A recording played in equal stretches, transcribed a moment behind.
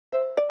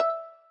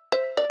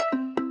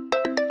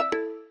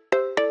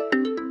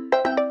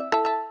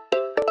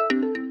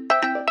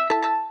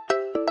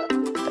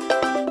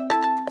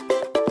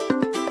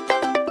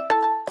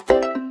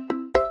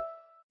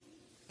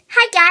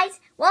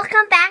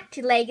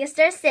to LEGO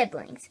Star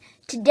Siblings.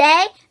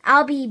 Today,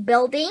 I'll be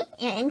building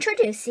and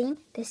introducing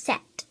the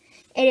set.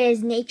 It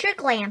is Nature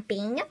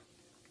Glamping.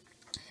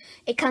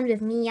 It comes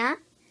with Mia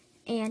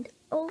and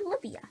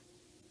Olivia.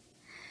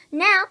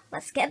 Now,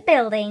 let's get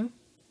building.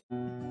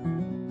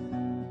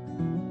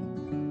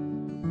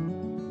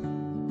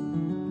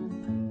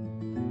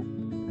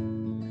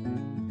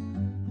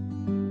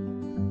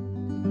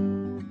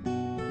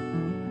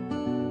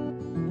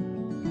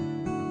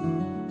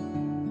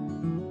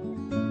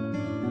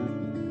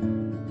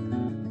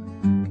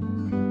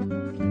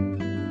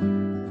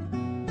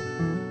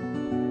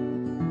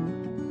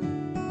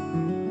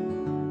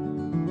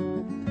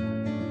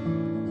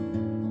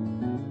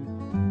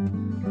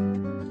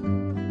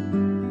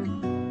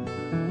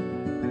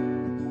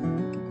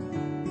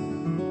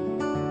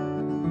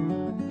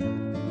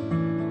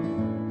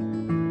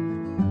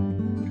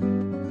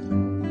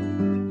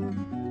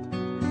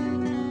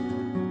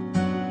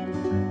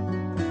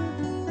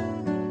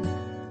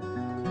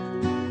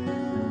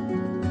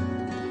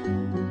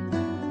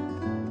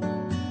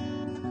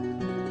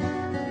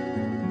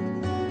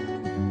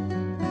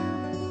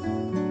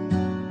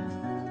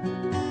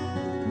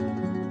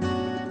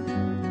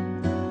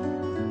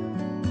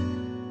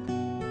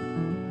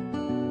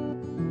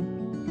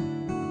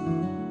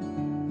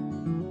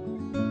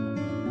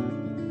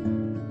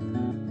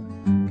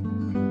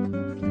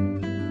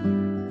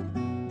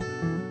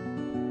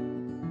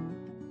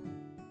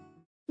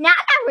 Now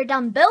that we're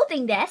done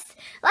building this,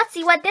 let's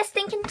see what this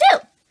thing can do.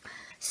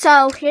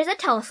 So here's a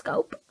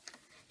telescope,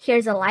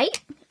 here's a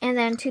light, and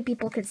then two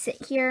people could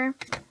sit here,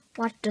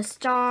 watch the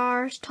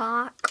stars,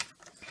 talk.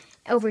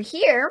 Over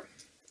here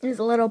is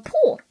a little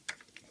pool.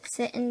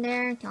 Sit in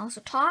there and can also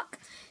talk.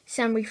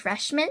 Some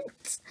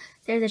refreshments.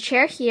 There's a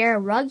chair here, a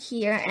rug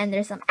here, and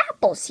there's some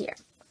apples here.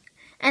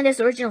 And there's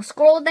the original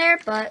scroll there,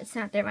 but it's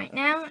not there right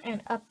now.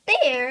 And up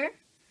there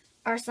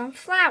are some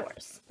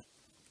flowers.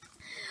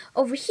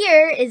 Over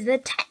here is the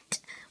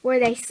tent where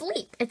they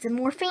sleep. It's a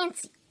more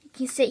fancy. You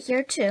can sit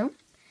here too.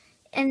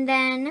 And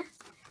then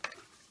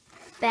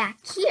back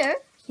here,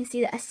 you can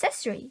see the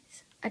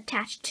accessories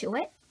attached to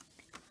it.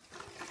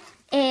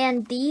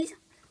 And these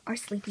are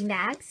sleeping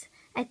bags.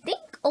 I think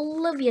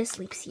Olivia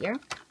sleeps here.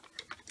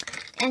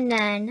 And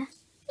then,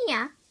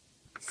 yeah,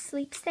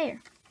 sleeps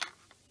there.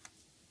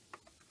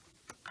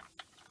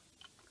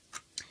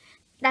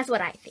 That's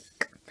what I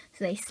think.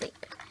 So they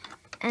sleep.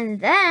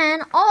 And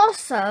then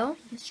also,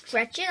 you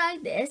stretch it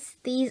like this.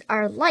 These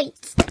are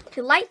lights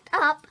to light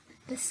up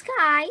the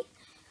sky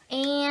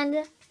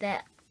and the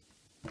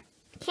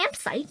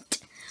campsite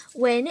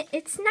when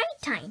it's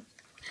nighttime.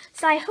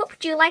 So I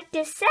hope you like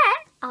this set.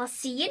 I'll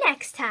see you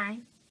next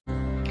time.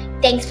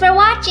 Thanks for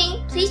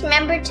watching. Please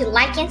remember to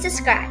like and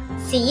subscribe.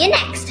 See you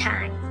next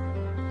time.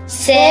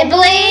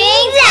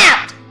 Siblings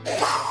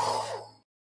out!